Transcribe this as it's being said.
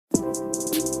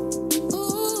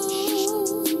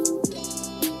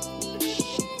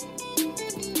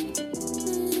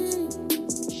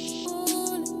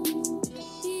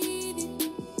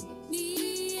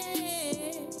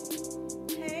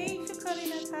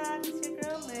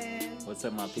What's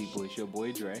up, my people? It's your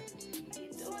boy Dre. How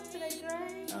you doing today,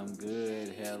 Dre? I'm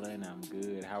good, Helen. I'm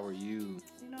good. How are you?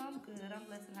 You know, I'm good. I'm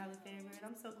blessed and highly favored.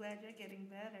 I'm so glad you're getting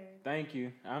better. Thank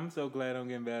you. I'm so glad I'm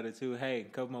getting better too. Hey, a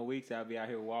couple more weeks, I'll be out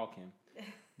here walking.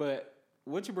 But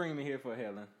what you bringing me here for,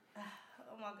 Helen?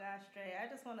 Oh my gosh, Dre. I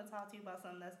just want to talk to you about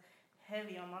something that's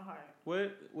heavy on my heart.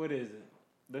 What is it?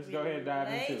 Let's go ahead and dive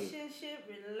into it.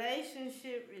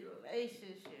 Relationship.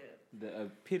 The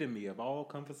epitome of all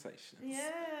conversations.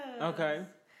 Yeah. Okay.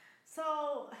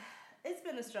 So, it's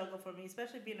been a struggle for me,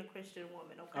 especially being a Christian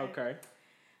woman, okay? Okay.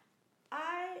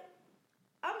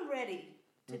 I'm ready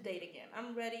to date again.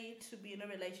 I'm ready to be in a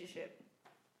relationship.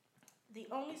 The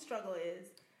only struggle is,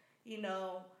 in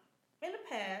the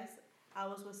past, I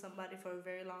was with somebody for a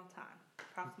very long time,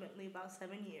 approximately about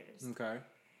 7 years. Okay.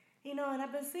 And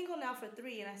I've been single now for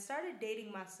 3, and I started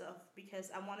dating myself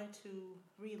because I wanted to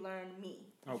relearn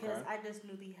me. Because I just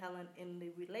knew the Helen in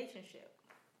the relationship.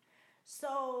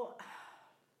 So,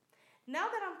 now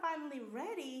that I'm finally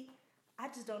ready, I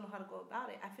just don't know how to go about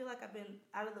it. I feel like I've been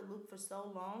out of the loop for so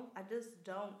long, I just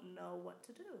don't know what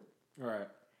to do. Right.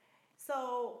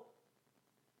 So,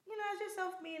 as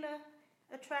yourself being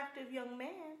a attractive young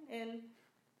man and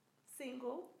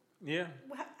single, Yeah.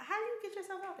 how do you get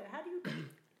yourself out there? How do you date?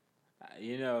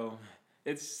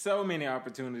 It's so many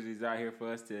opportunities out here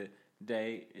for us to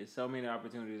date. It's so many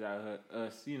opportunities out here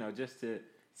us, just to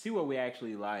see what we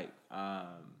actually like.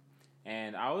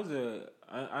 And I was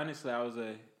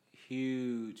a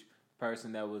huge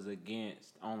person that was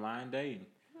against online dating.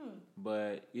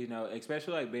 But,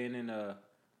 especially like being in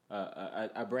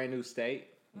a brand new state,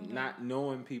 not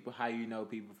knowing people, how you know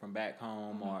people from back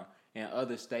home or in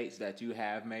other states that you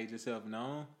have made yourself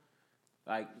known.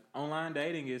 Like, online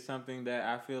dating is something that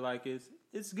I feel like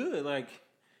it's good. Like,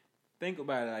 think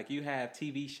about it. Like, you have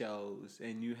TV shows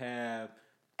and you have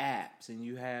apps and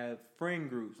you have friend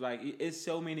groups. Like, it's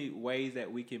so many ways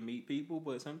that we can meet people,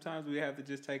 but sometimes we have to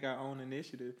just take our own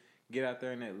initiative, get out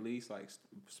there and at least, like,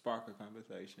 spark a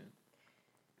conversation.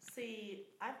 See,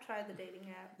 I've tried the dating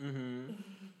app. Mm-hmm.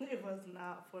 It was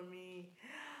not for me.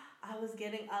 I was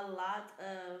getting a lot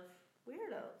of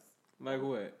weirdos. Like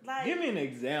what? Like, give me an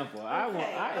example. I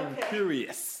am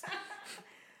curious.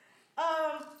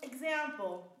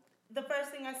 Example. The first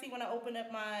thing I see when I open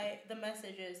up the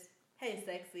message is, "Hey,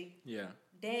 sexy." Yeah.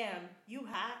 Damn, you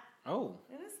hot. Oh.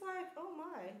 And it's like, oh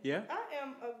my. Yeah. I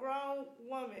am a grown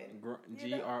woman. GROWN.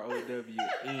 I want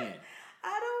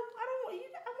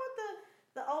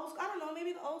the old school. I don't know,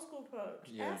 maybe the old school approach.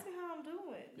 Yeah. Ask me how I'm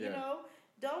doing. Yeah.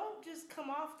 Don't just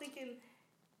come off thinking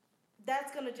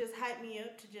that's gonna just hype me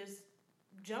up to just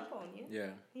jump on you.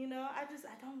 Yeah. I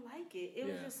don't like it. It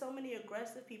was just so many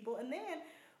aggressive people. And then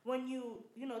when you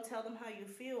tell them how you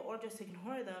feel or just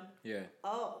ignore them,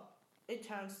 it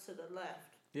turns to the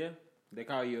left. Yeah. They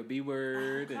call you a B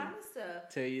word all kind of stuff.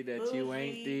 Tell you that Bougie, you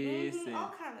ain't this and all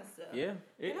kind of stuff. Yeah.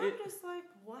 I'm just like,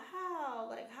 wow,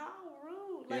 like how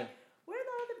rude. Like where are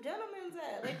the other gentlemen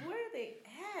at? Like where are they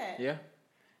at? Yeah.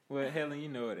 Well, Helen, you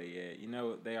know where they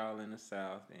at. They all in the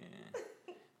South and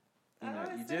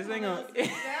you just ain't gonna.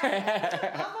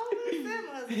 I've always said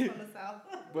my husband's from the South.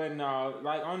 But no,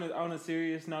 like on a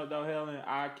serious note though, Helen,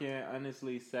 I can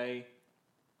honestly say,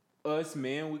 us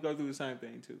men, we go through the same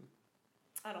thing too.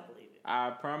 I don't believe it. I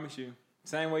promise you.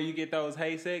 Same way you get those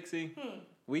 "Hey sexy,"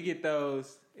 we get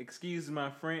those. Excuse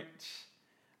my French.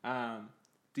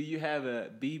 Do you have a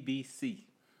BBC?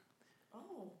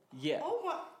 Oh. Yeah. Oh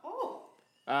my. Oh.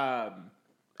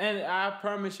 And I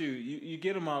promise you, you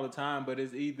get them all the time, but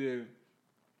it's either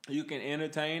you can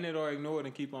entertain it or ignore it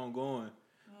and keep on going.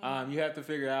 You have to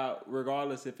figure out,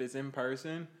 regardless if it's in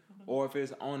person or if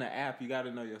it's on the app, you got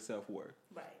to know your self-worth.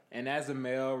 Right. And as a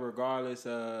male, regardless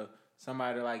of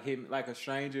somebody like him, like a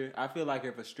stranger, I feel like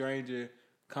if a stranger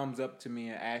comes up to me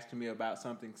and asks me about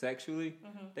something sexually,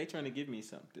 they trying to give me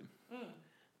something.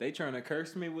 They trying to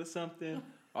curse me with something.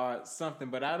 Or something,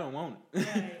 but I don't want it.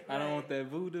 Right, I don't want that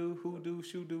voodoo, hoodoo,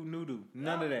 shoodoo, noodoo.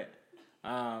 None of that.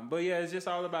 But yeah, it's just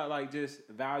all about like just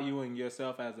valuing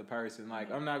yourself as a person. Like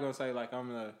I'm not gonna say like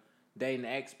I'm a dating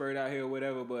expert out here or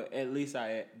whatever, but at least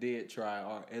I did try,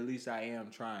 or at least I am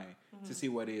trying to see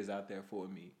what is out there for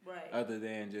me. Right. Other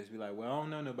than just be like, well, I don't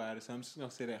know nobody, so I'm just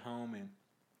gonna sit at home and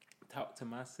talk to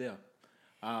myself.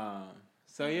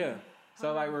 So yeah.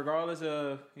 So like regardless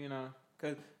of,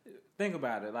 cause think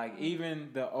about it. Like, even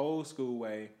the old school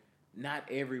way, not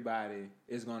everybody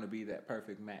is going to be that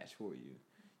perfect match for you.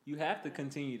 You have to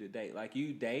continue to date. Like,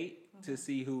 you date to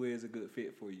see who is a good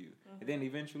fit for you. And then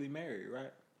eventually marry,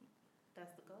 right?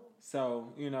 That's the goal.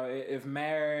 So, if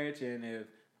marriage and if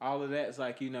all of that's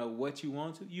like, what you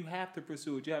want to, you have to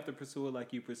pursue it. You have to pursue it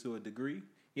like you pursue a degree.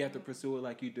 You have to pursue it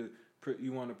like you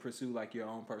want to pursue like your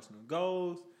own personal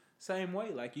goals. Same way,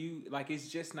 like it's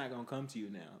just not gonna come to you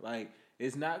now. Like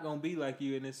it's not gonna be like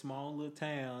you in this small little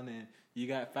town and you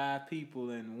got 5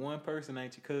 people and one person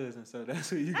ain't your cousin, so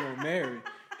that's who you gonna marry.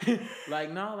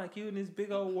 Like no, like you in this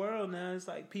big old world now. It's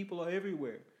like people are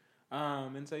everywhere,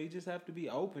 and so you just have to be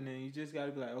open and you just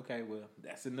gotta be like, okay, well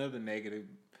that's another negative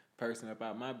person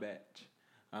about my batch.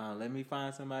 Let me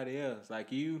find somebody else.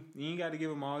 Like you ain't got to give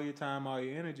them all your time, all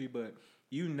your energy, but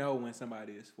you know when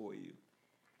somebody is for you.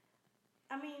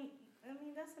 I mean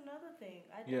that's another thing.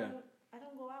 I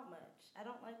don't go out much. I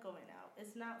don't like going out.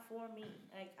 It's not for me.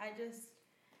 Like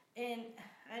and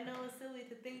I know it's silly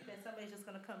to think that somebody's just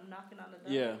gonna come knocking on the door.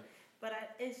 Yeah. But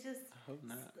it's just. I hope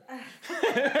not.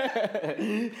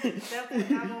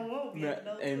 Definitely I won't be.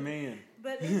 Amen.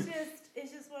 But it's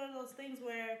just one of those things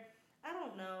where I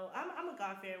don't know. I'm a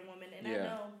God-fearing woman, and I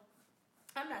know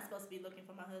I'm not supposed to be looking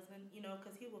for my husband,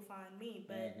 because he will find me.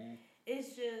 But it's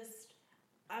just.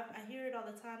 I hear it all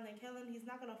the time that Kellen, he's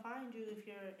not going to find you if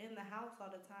you're in the house all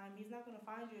the time. He's not going to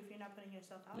find you if you're not putting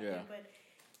yourself out there. But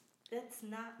that's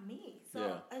not me.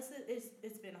 So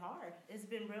it's been hard. It's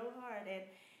been real hard. And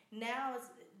now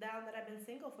that I've been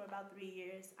single for about 3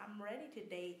 years, I'm ready to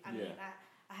date. I mean,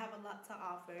 I have a lot to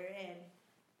offer. And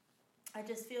I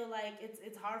just feel like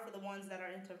it's hard for the ones that are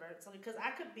introverts. So, because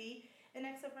I could be an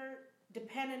extrovert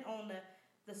dependent on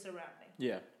the surrounding.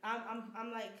 Yeah.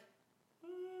 I'm like...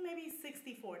 maybe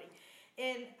 60-40.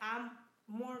 And I'm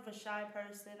more of a shy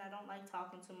person. I don't like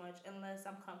talking too much unless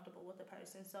I'm comfortable with the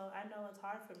person. So I know it's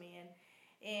hard for me.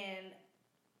 And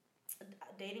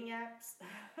dating apps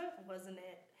wasn't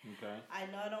it. Okay. I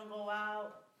know I don't go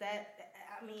out.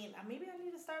 Maybe I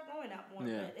need to start going out more.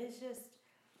 Yeah. But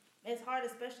it's hard,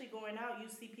 especially going out. You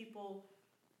see people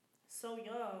so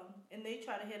young and they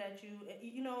try to hit at you,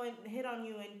 and hit on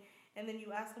you. And then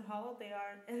you ask them how old they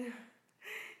are. And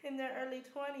in their early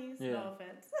 20s, no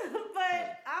offense.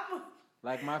 But I'm...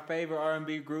 Like my favorite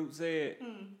R&B group said,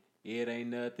 it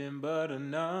ain't nothing but a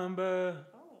number.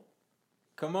 Oh.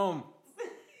 Come on.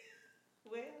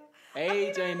 Well...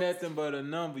 Age ain't nothing but a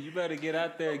number. You better get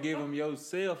out there and give them your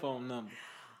cell phone number.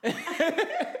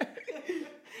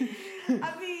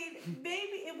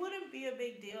 Maybe it wouldn't be a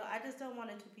big deal. I just don't want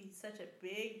it to be such a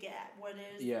big gap where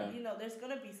there's, there's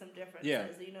going to be some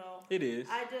differences, It is.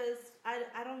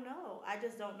 I don't know. I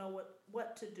just don't know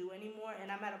what to do anymore.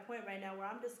 And I'm at a point right now where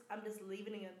I'm just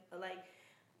leaving it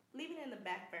in the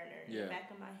back burner, in the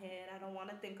back of my head. I don't want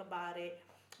to think about it.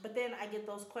 But then I get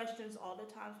those questions all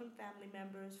the time from family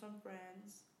members, from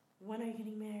friends. When are you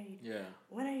getting married? Yeah.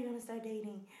 When are you going to start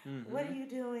dating? Mm-hmm. What are you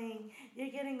doing? You're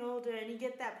getting older, and you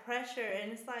get that pressure,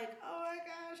 and it's like, oh my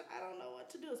gosh, I don't know what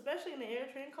to do. Especially in the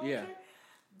Eritrean culture,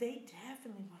 they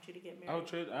definitely want you to get married. I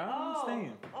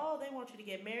understand. They want you to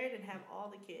get married and have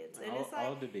all the kids, and it's like,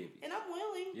 all the babies. And I'm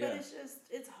willing, but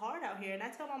it's hard out here. And I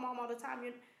tell my mom all the time,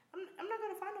 I'm not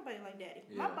gonna find nobody like Daddy.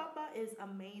 Yeah. My papa is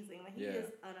amazing. Like he is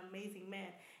an amazing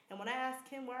man. And when I ask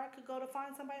him where I could go to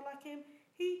find somebody like him,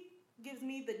 he gives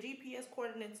me the GPS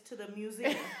coordinates to the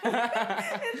museum and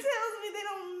tells me they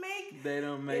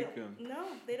don't make them. No,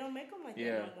 they don't make them like that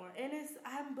no more. And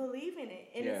I'm believing it,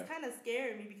 and it's kind of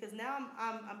scaring me because now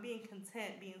I'm being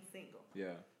content being single.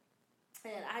 Yeah.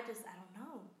 And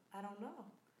I don't know.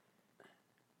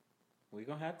 We're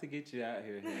gonna have to get you out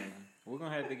here, man. We're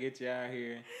gonna have to get you out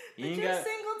here. But you're single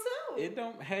too. It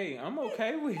don't. Hey, I'm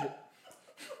okay with it.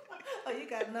 Oh, you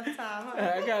got enough time,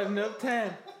 huh? I got enough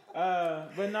time.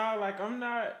 But no, like I'm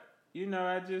not,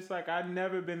 I've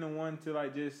never been the one to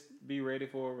like just be ready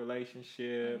for a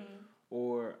relationship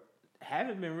or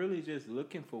haven't been really just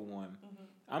looking for one. Mm-hmm.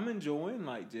 I'm enjoying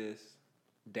like just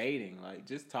dating, like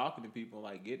just talking to people,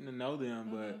 like getting to know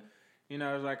them. But,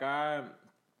 it's like I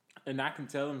can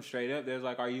tell them straight up, there's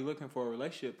like, are you looking for a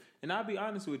relationship? And I'll be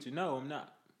honest with you, no, I'm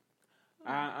not.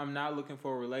 I'm not looking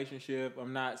for a relationship.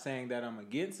 I'm not saying that I'm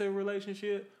against a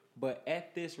relationship. But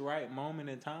at this right moment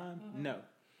in time, no.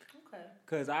 Okay.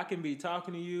 Because I can be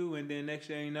talking to you, and then next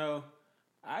thing you know,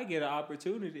 I get an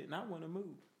opportunity, and I want to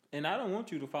move. And I don't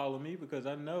want you to follow me because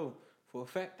I know for a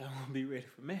fact I won't be ready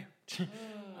for marriage.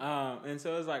 And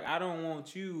so it's like I don't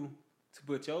want you to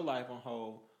put your life on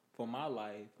hold for my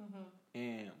life,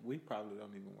 and we probably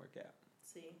don't even work out.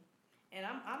 See. And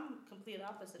I'm complete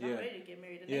opposite. I'm ready to get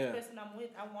married. The next person I'm with,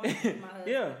 I want to be my husband.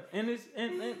 Yeah,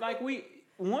 and like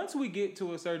once we get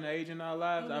to a certain age in our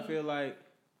lives, I feel like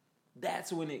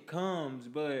that's when it comes.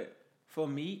 But for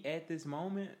me, at this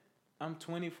moment, I'm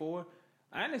 24.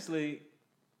 Honestly,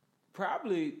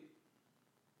 probably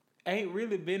ain't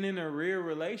really been in a real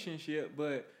relationship.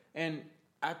 And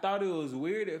I thought it was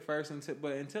weird at first,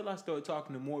 until I started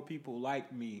talking to more people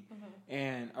like me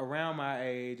and around my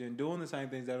age and doing the same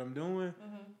things that I'm doing,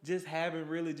 just haven't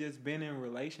really just been in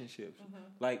relationships.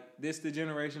 Like, this the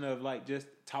generation of, like, just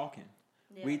talking.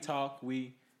 Yeah. We talk,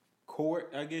 we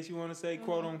court, I guess you want to say,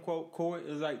 quote unquote court.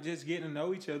 It's like just getting to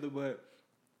know each other, but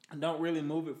don't really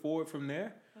move it forward from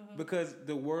there. Because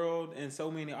the world and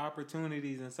so many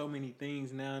opportunities and so many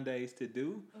things nowadays to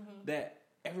do that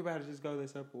everybody just go their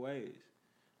separate ways.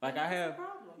 Like, I have,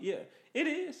 yeah, it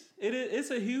is.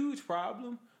 It's a huge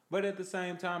problem. But at the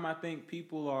same time, I think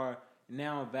people are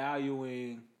now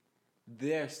valuing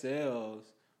themselves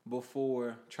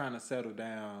before trying to settle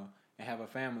down and have a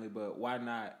family. But why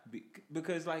not?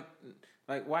 Because like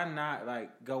why not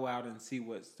like go out and see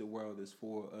what the world is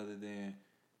for, other than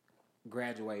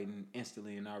graduating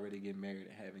instantly and already getting married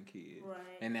and having kids, right?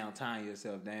 And now tying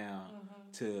yourself down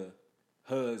to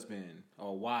husband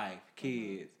or wife,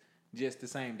 kids. Just the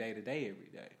same day to day every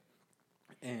day,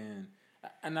 and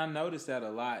I noticed that a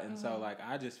lot, and so like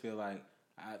I just feel like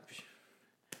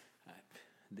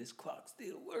this clock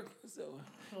still working, so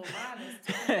well, mine is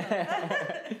too.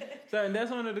 So, and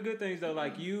that's one of the good things though.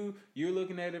 Like you're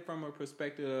looking at it from a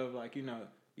perspective of like, you know,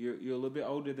 you're a little bit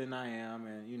older than I am,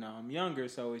 and you know I'm younger,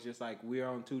 so it's just like we're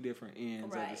on two different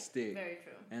ends of the stick. Very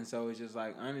true. And so it's just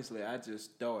like, honestly, I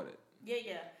just started.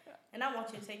 Yeah, and I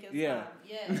want you to take your time.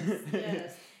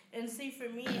 Yes. And see, for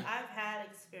me, I've had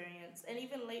experience, and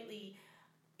even lately,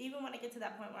 even when I get to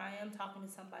that point where I am talking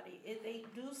to somebody, they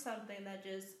do something that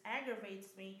just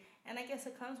aggravates me, and I guess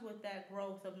it comes with that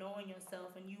growth of knowing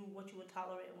yourself and what you would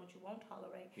tolerate and what you won't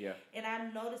tolerate. Yeah. And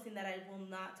I'm noticing that I will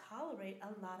not tolerate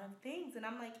a lot of things, and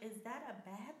I'm like, is that a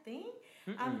bad thing?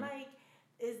 I'm like,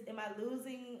 am I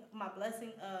losing my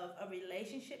blessing of a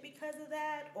relationship because of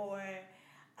that, or?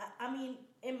 I mean,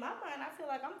 in my mind, I feel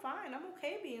like I'm fine. I'm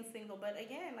okay being single. But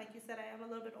again, like you said, I am a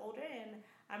little bit older and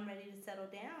I'm ready to settle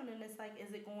down. And it's like,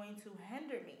 is it going to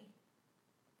hinder me?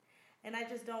 And I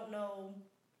just don't know.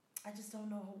 I just don't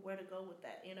know where to go with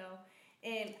that, you know?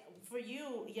 And for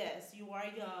you, yes, you are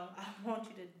young. I want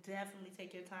you to definitely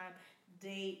take your time,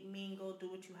 date, mingle,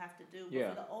 do what you have to do.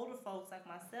 But for the older folks like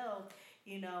myself,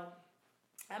 you know,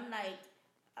 I'm like,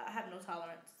 I have no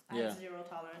tolerance. I have zero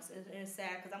tolerance. And it's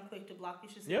sad because I'm quick to block. You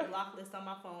should see the block list on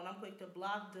my phone. I'm quick to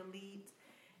block, delete,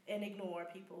 and ignore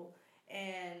people.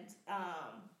 And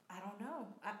I don't know.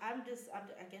 I guess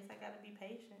I got to be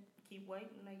patient. Keep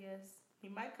waiting, I guess. He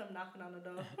might come knocking on the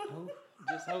door.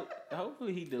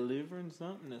 Hopefully he delivering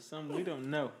something or something we don't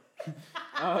know.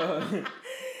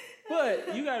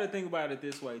 But you got to think about it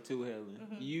this way too,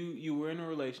 Helen. You were in a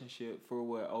relationship for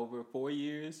what, over 4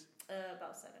 years?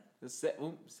 About 7.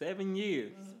 7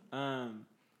 years.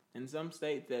 In some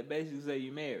states that basically say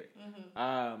you're married.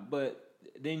 But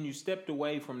then you stepped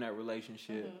away from that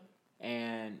relationship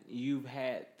and you've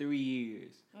had 3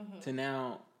 years to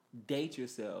now date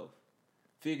yourself,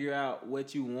 figure out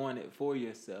what you wanted for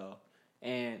yourself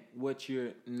and what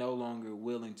you're no longer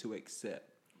willing to accept.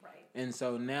 Right. And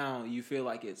so now you feel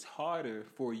like it's harder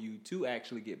for you to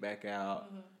actually get back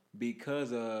out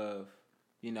because of,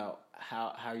 you know,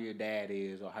 how your dad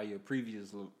is or how your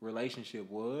previous relationship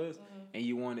was, and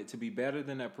you want it to be better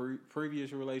than that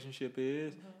previous relationship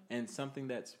is, and something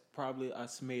that's probably a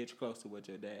smidge close to what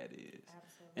your dad is.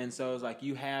 Absolutely. And so it's like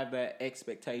you have that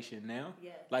expectation now.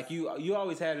 Yes. Like you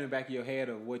always had in the back of your head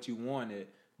of what you wanted,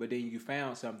 but then you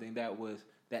found something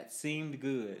that seemed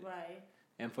good. Right.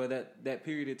 And for that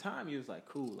period of time, you was like,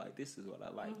 cool, like this is what I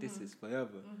like. This is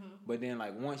forever. But then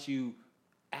like once you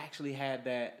actually had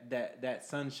that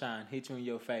sunshine hit you in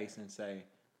your face and say,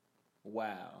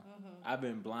 wow, I've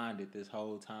been blinded this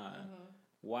whole time.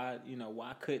 Why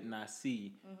couldn't I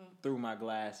see through my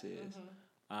glasses?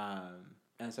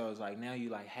 And so it's like now you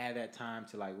like had that time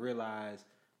to like realize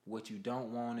what you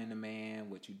don't want in a man,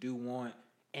 what you do want,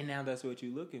 and now that's what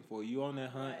you're looking for. You on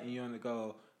that hunt and you're on the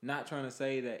go. Not trying to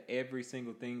say that every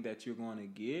single thing that you're going to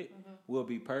get will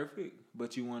be perfect,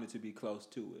 but you want it to be close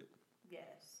to it. Yes.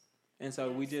 And so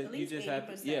you just have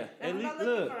to, at least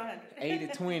look,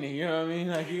 80-20, you know what I mean?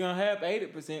 Like you're going to have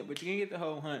 80%, but you can get the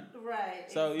whole 100.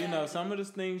 Right. So, exactly. You know, some of those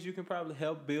things you can probably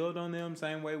help build on them,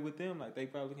 same way with them, like they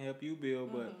probably can help you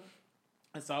build, but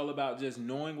it's all about just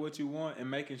knowing what you want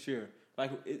and making sure. Like,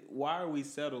 why are we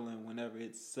settling whenever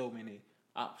it's so many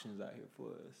options out here for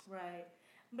us? Right.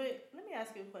 But let me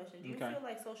ask you a question. Do you feel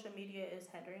like social media is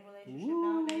hindering relationships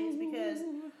nowadays? Because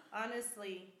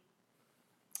honestly,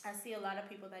 I see a lot of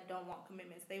people that don't want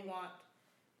commitments. They want,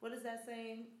 what is that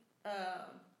saying? I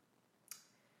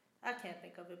can't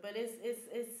think of it, but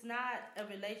it's not a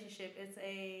relationship. It's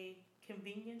a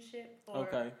convenience ship. Or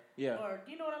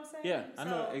you know what I'm saying? Yeah, I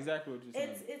know exactly what you're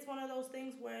saying. It's one of those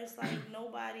things where it's like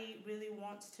nobody really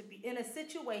wants to be in a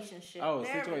situationship. Oh,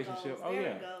 situationship. Oh,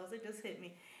 there it goes. It just hit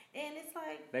me. And it's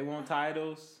like... They want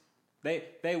titles.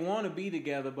 They want to be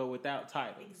together, but without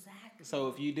titles. Exactly. So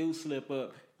if you do slip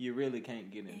up, you really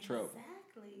can't get in trouble.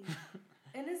 Exactly.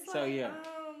 And it's like,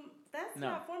 that's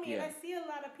not for me. And I see a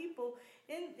lot of people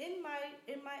in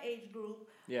my age group,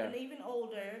 and even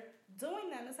older, doing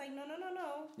that. And it's like, no.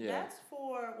 Yeah. That's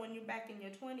for when you're back in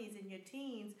your 20s and your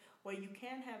teens, where you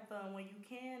can have fun, where you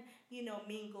can,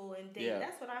 mingle and date. Yeah.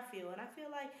 That's what I feel. And I feel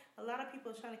like a lot of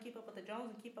people are trying to keep up with the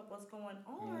Jones and keep up what's going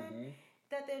on,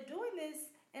 that they're doing this.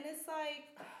 And it's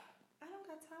like, I don't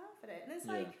got time for that. And it's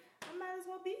like, I might as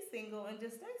well be single and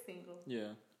just stay single.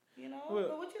 Yeah. Well,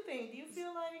 but what you think? Do you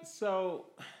feel like... So,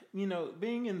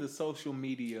 being in the social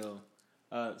media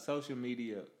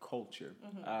culture,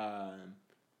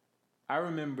 I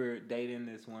remember dating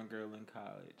this one girl in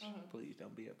college. Please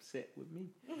don't be upset with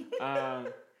me.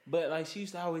 But like, she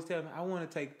used to always tell me, I want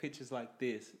to take pictures like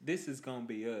this. This is going to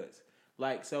be us.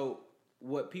 Like, so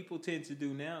what people tend to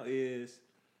do now is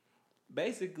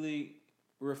basically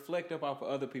reflect up off of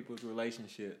other people's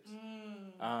relationships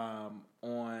on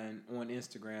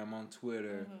Instagram, on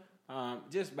Twitter,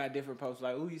 just by different posts.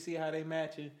 Like, you see how they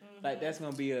matching? Like, that's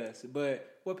going to be us.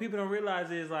 But what people don't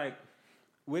realize is, like,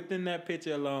 within that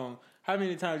picture alone, how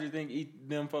many times you think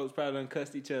them folks probably done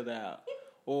cussed each other out?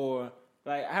 Or,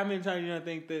 like, how many times you don't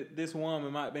think that this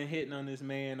woman might have been hitting on this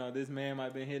man, or this man might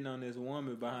have been hitting on this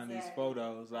woman behind these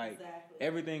photos? Like,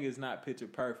 everything is not picture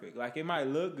perfect. Like, it might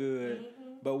look good,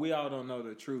 but we all don't know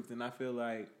the truth. And I feel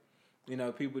like,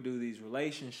 people do these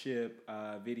relationship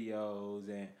videos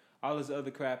and all this other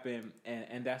crap,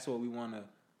 and that's what we want to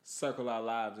circle our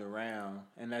lives around.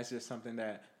 And that's just something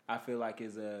that I feel like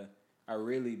is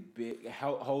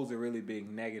holds a really big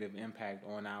negative impact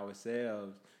on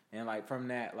ourselves. And like, from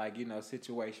that, like,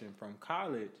 situation from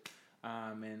college,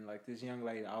 and like, this young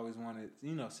lady always wanted,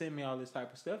 send me all this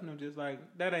type of stuff, and I'm just like,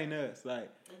 that ain't us. Like,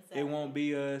 It won't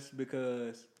be us,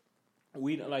 because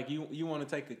we, like, you want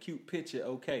to take a cute picture,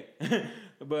 okay.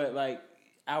 But like,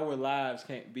 our lives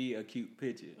can't be a cute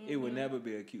picture. It would never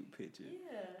be a cute picture.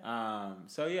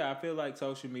 So I feel like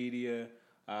social media,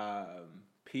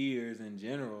 peers in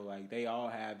general, like, they all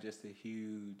have just a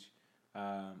huge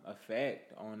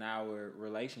effect on our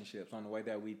relationships, on the way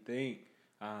that we think.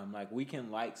 Like, we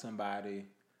can like somebody,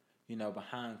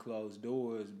 behind closed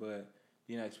doors, but,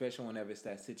 especially whenever it's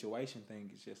that situation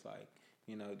thing, it's just like,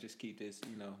 just keep this,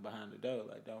 behind the door.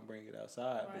 Like, don't bring it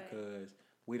outside, because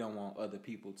we don't want other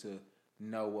people to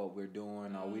know what we're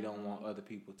doing, or we don't want other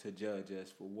people to judge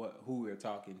us for who we're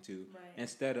talking to,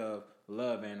 instead of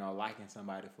loving or liking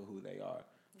somebody for who they are,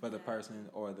 for the person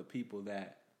or the people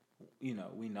that, we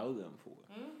know them for.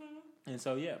 And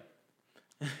so,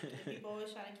 people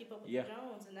always trying to keep up with the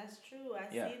Jones, and that's true. I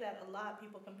see that a lot,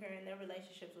 people comparing their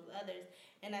relationships with others.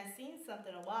 And I seen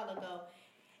something a while ago,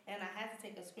 and I had to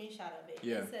take a screenshot of it.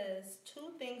 It says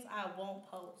 2 things I won't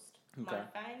post: my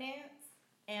finance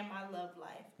and my love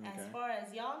life. As far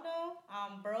as y'all know,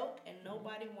 I'm broke and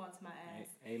nobody wants my ass.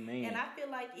 Amen. And I feel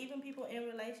like even people in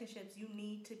relationships, you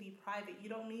need to be private. You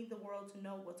don't need the world to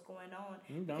know what's going on.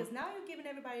 Because now you're giving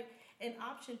everybody an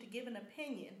option to give an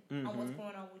opinion on what's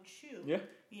going on with you.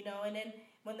 And then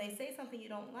when they say something you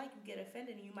don't like, you get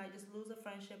offended, and you might just lose a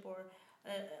friendship or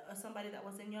somebody that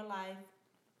was in your life.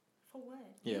 For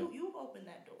what? You opened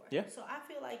that door. So I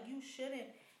feel like you shouldn't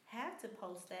have to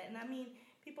post that. And I mean,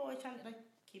 people are trying to, like,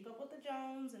 keep up with the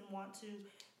Jones and want to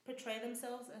portray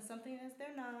themselves as something as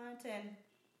they're not, and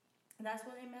that's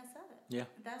where they mess up.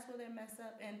 That's where they mess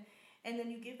up, and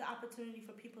then you give the opportunity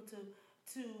for people to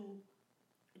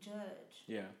judge,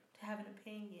 to have an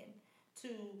opinion, to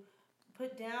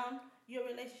put down your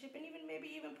relationship, and maybe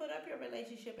even put up your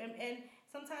relationship. And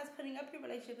sometimes putting up your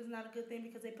relationship is not a good thing,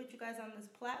 because they put you guys on this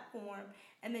platform,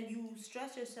 and then you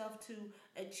stress yourself to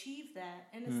achieve that,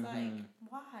 and it's like,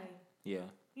 why?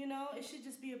 It should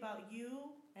just be about you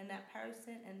and that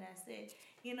person, and that's it.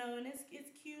 And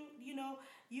it's cute.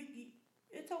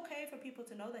 It's okay for people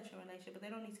to know that you're in a relationship, but they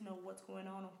don't need to know what's going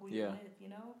on or who you're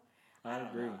with. I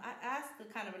agree. That's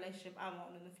the kind of relationship I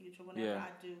want in the future whenever I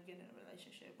do get in a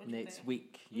relationship. What Next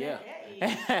week.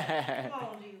 Come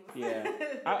on,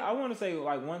 Jesus. I want to say,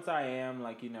 like, once I am,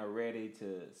 like, ready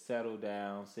to settle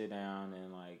down, sit down,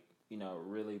 and, like,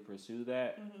 really pursue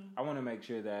that, I want to make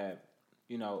sure that,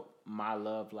 my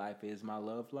love life is my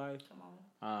love life. Come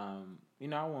on.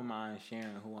 I won't mind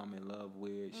sharing who I'm in love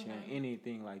with, sharing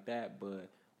anything like that, but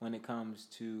when it comes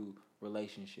to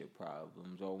relationship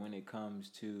problems, or when it comes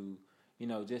to,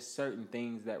 just certain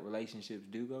things that relationships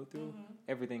do go through.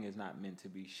 Everything is not meant to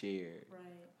be shared.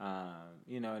 Right.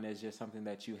 And it's just something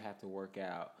that you have to work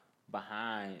out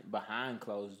behind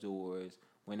closed doors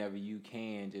whenever you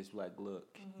can. Just like,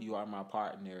 look, you are my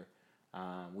partner.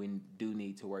 We do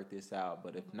need to work this out.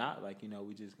 But if not, like,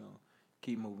 we just going to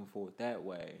keep moving forward that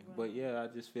way. Right. But, yeah, I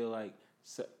just feel like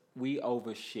we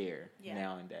overshare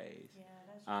nowadays. Yeah,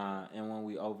 that's true. And when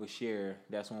we overshare,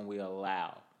 that's when we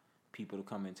allow people to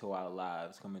come into our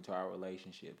lives, come into our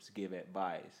relationships, give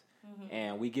advice.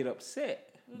 And we get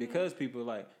upset because people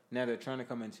now they're trying to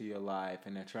come into your life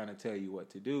and they're trying to tell you what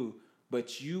to do,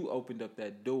 but you opened up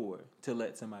that door to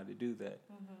let somebody do that.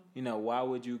 Why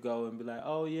would you go and be like,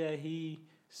 oh yeah, he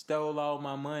stole all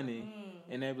my money,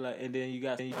 and they be like, and then you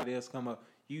got somebody else come up,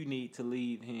 you need to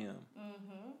leave him,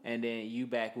 and then you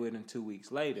back with him 2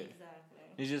 weeks later. Exactly.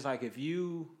 It's just like, if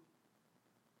you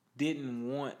didn't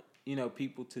want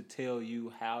people to tell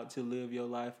you how to live your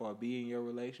life or be in your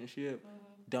relationship,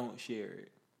 don't share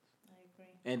it. I agree.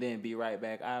 And then be right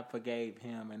back, I forgave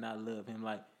him and I love him.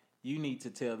 Like, you need to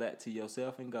tell that to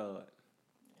yourself and God.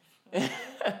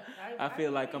 I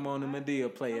feel like I'm on a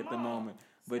Madea play at the moment.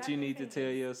 But you need to tell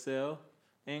yourself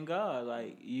and God,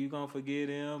 like, you gonna forget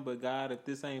him, but God, if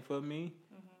this ain't for me,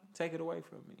 take it away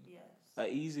from me. Yes. An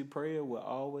easy prayer will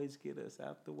always get us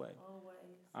out the way.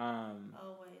 Always.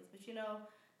 Always.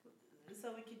 But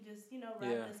so we could just,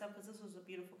 wrap this up, because this was a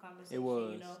beautiful conversation. It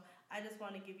was. I just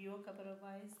want to give you a couple of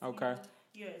advice. Okay.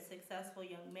 You're a successful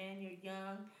young man. You're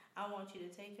young. I want you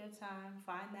to take your time,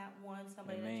 find that one,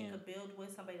 somebody that you could build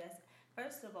with, somebody that's,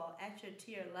 first of all, at your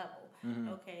tier level.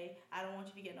 Okay? I don't want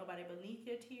you to get nobody beneath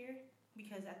your tier,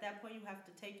 because at that point you have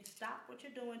to stop what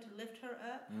you're doing to lift her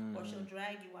up, or she'll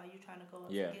drag you while you're trying to go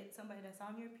up. So get somebody that's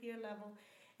on your peer level,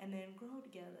 and then grow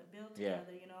together, build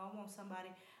together. I want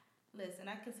somebody. Listen,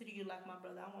 I consider you like my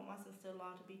brother. I want my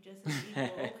sister-in-law to be just as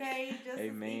equal, okay? Just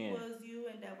as equal as you,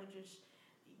 and that would just,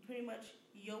 pretty much,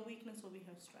 your weakness will be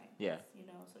her strength. Yeah.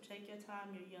 So take your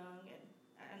time. You're young, and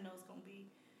I know it's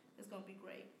gonna be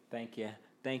great. Thank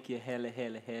you,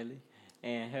 Helen.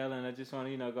 And Helen, I just want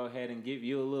to, go ahead and give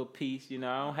you a little piece. I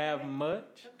don't have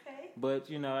much. Okay. But,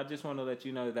 I just want to let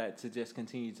you know that to just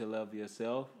continue to love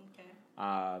yourself.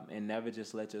 And never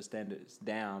just let your standards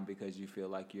down because you feel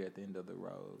like you're at the end of the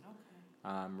road.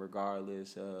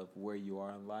 Regardless of where you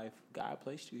are in life, God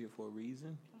placed you here for a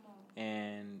reason.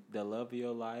 And the love of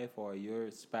your life or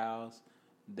your spouse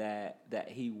that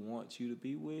he wants you to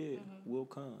be with will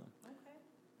come.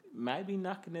 Might be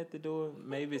knocking at the door,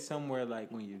 maybe somewhere like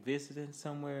when you're visiting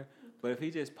somewhere. But if he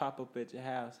just pop up at your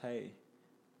house, hey,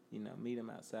 meet him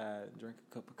outside and drink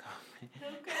a cup of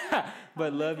coffee.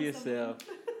 But love yourself.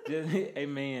 Just,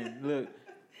 amen. Look,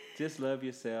 just love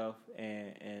yourself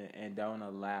and don't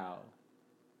allow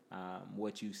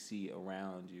what you see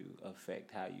around you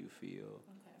affect how you feel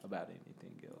about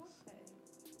anything else.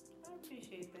 I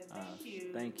appreciate that. Thank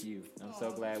you. Thank you. I'm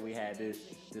so glad we had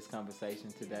this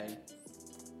conversation today.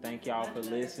 Thank y'all for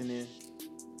listening,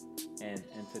 and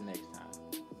until next time.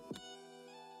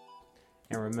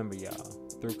 And remember, y'all,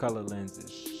 through color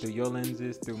lenses, through your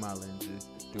lenses, through my lenses,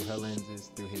 through her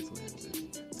lenses, through his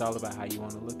lenses. It's all about how you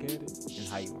want to look at it and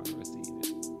how you want to receive it.